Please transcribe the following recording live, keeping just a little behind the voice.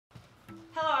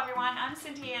Hello everyone, I'm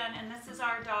Cind Ann and this is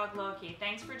our dog Loki.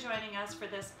 Thanks for joining us for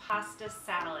this pasta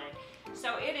salad.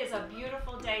 So it is a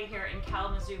beautiful day here in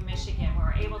Kalamazoo, Michigan.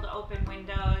 We're able to open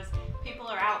windows. People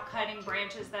are out cutting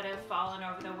branches that have fallen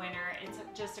over the winter. It's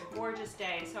just a gorgeous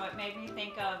day, so it made me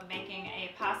think of making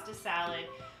a pasta salad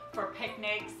for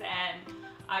picnics, and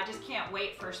I just can't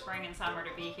wait for spring and summer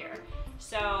to be here.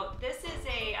 So this is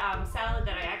a salad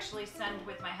that I actually send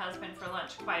with my husband for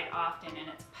lunch quite often, and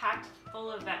it's packed full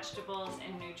of vegetables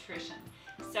and nutrition.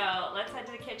 So let's head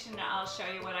to the kitchen and I'll show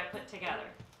you what I put together.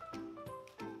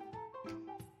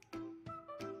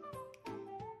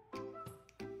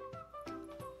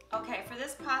 Okay, for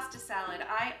this pasta salad,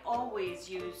 I always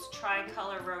use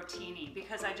tricolor rotini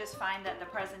because I just find that the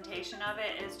presentation of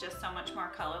it is just so much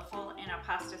more colorful in a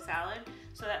pasta salad.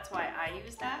 So that's why I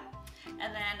use that.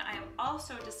 And then I've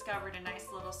also discovered a nice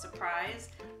little surprise.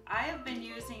 I have been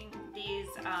using these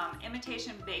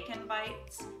imitation bacon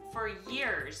bites for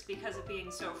years because of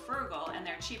being so frugal, and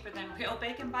they're cheaper than real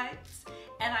bacon bites.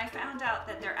 And I found out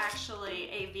that they're actually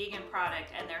a vegan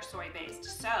product and they're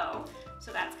soy-based. So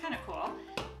that's kind of cool.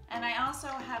 And I also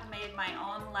have made my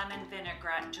own lemon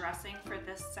vinaigrette dressing for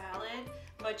this salad,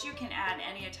 but you can add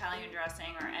any Italian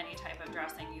dressing or any type of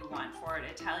dressing you want for it.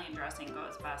 Italian dressing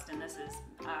goes best, and this is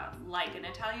like an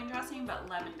Italian dressing, but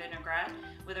lemon vinaigrette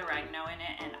with oregano in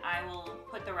it, and I will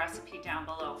put the recipe down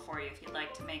below for you if you'd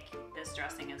like to make this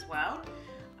dressing as well.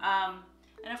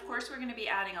 And of course, we're going to be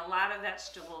adding a lot of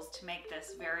vegetables to make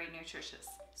this very nutritious.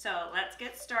 So let's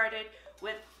get started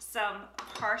with some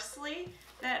parsley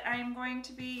that I'm going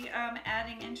to be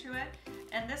adding into it.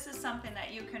 And this is something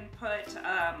that you can put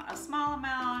a small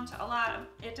amount, a lot,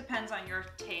 it depends on your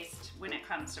taste when it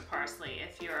comes to parsley,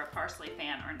 if you're a parsley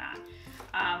fan or not.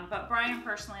 But Brian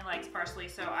personally likes parsley,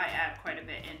 so I add quite a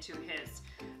bit into his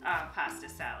pasta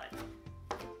salad.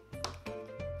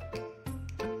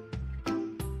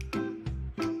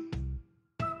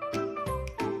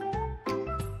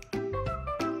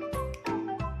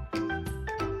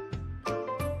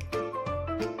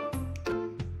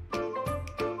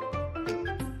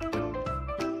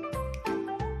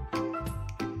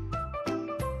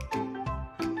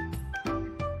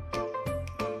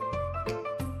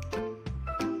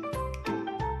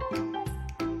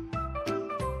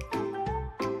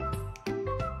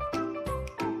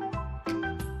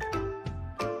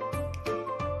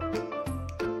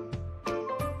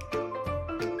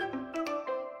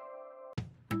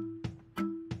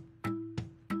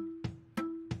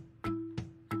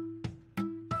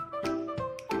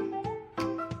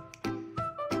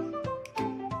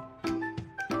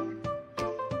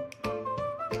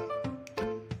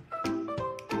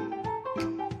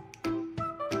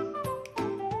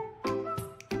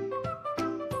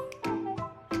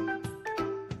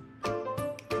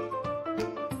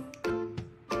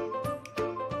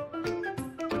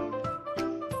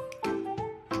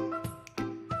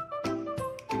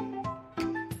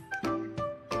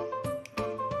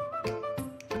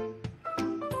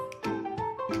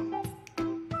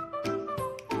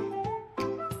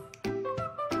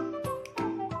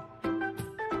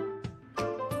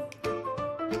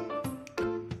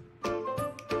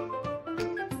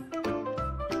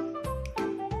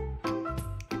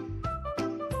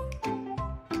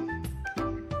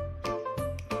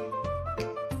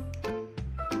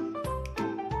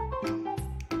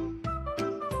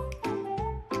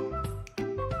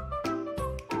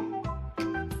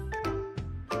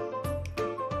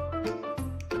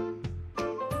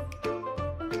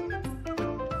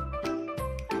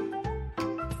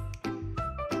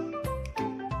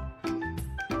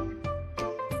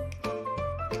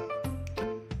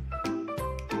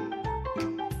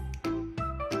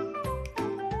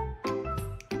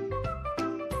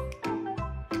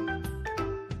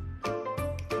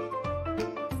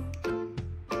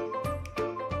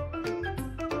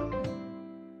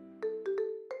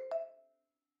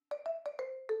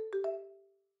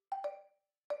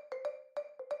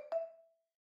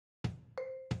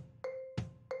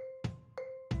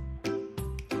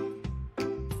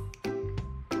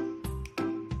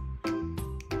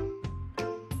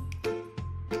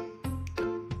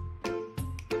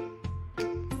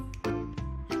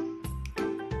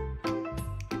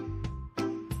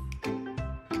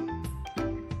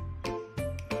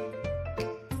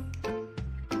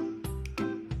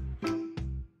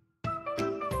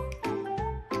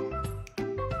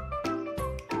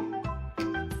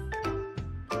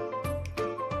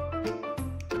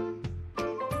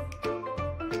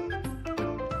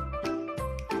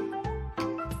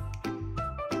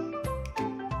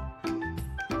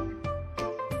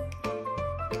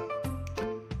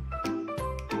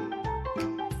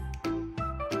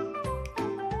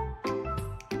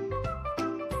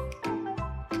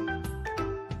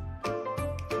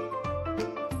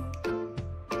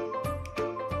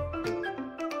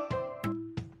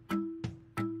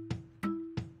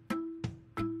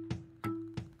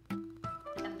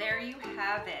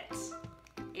 have it.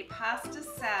 A pasta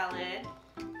salad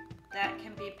that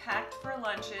can be packed for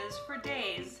lunches for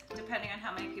days, depending on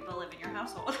how many people live in your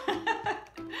household.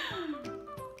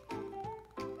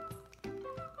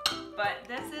 But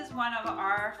this is one of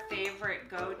our favorite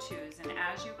go-tos, and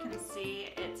as you can see,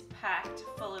 it's packed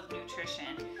full of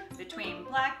nutrition. Between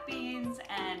black beans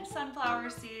and sunflower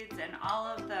seeds and all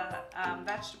of the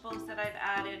vegetables that I've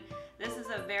added, this is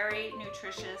a very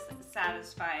nutritious,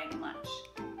 satisfying lunch.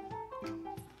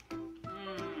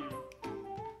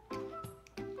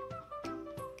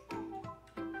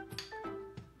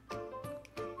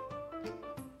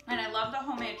 And I love the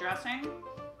homemade dressing.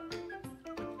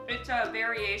 It's a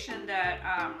variation that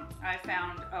I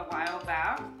found a while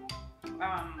back,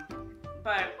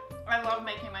 but I love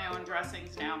making my own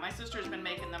dressings now. My sister's been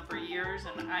making them for years,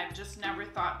 and I've just never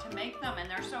thought to make them, and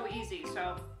they're so easy.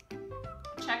 So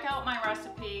check out my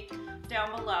recipe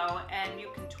down below, and you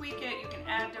can tweak it, you can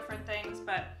add different things,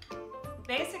 but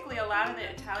basically a lot of the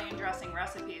Italian dressing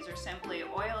recipes are simply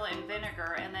oil and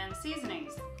vinegar and then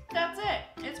seasonings. That's it.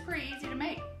 It's pretty easy to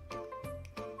make.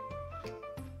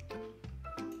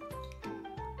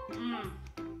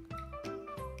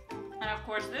 And of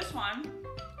course this one,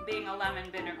 being a lemon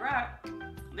vinaigrette,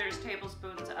 there's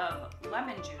tablespoons of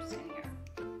lemon juice in here.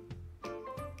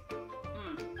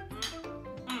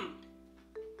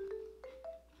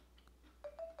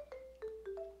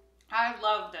 I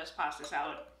love this pasta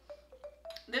salad.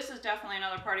 This is definitely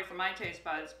another party for my taste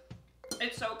buds.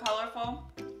 It's so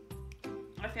colorful.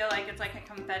 I feel like it's like a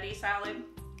confetti salad,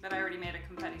 but I already made a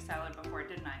confetti salad before,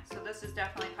 didn't I? So this is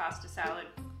definitely pasta salad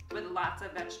with lots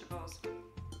of vegetables.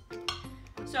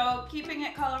 So keeping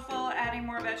it colorful, adding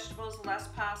more vegetables, less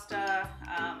pasta,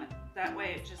 that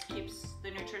way it just keeps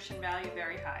the nutrition value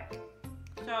very high.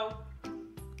 So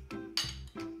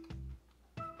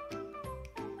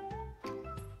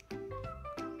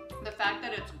the fact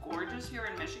that it's gorgeous here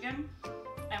in Michigan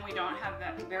and we don't have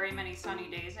that very many sunny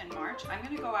days in March, I'm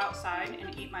gonna go outside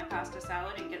and eat my pasta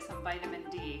salad and get some vitamin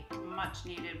D, much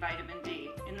needed vitamin D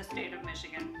in the state of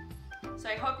Michigan. So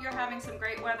I hope you're having some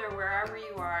great weather wherever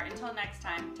you are. Until next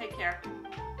time, take care.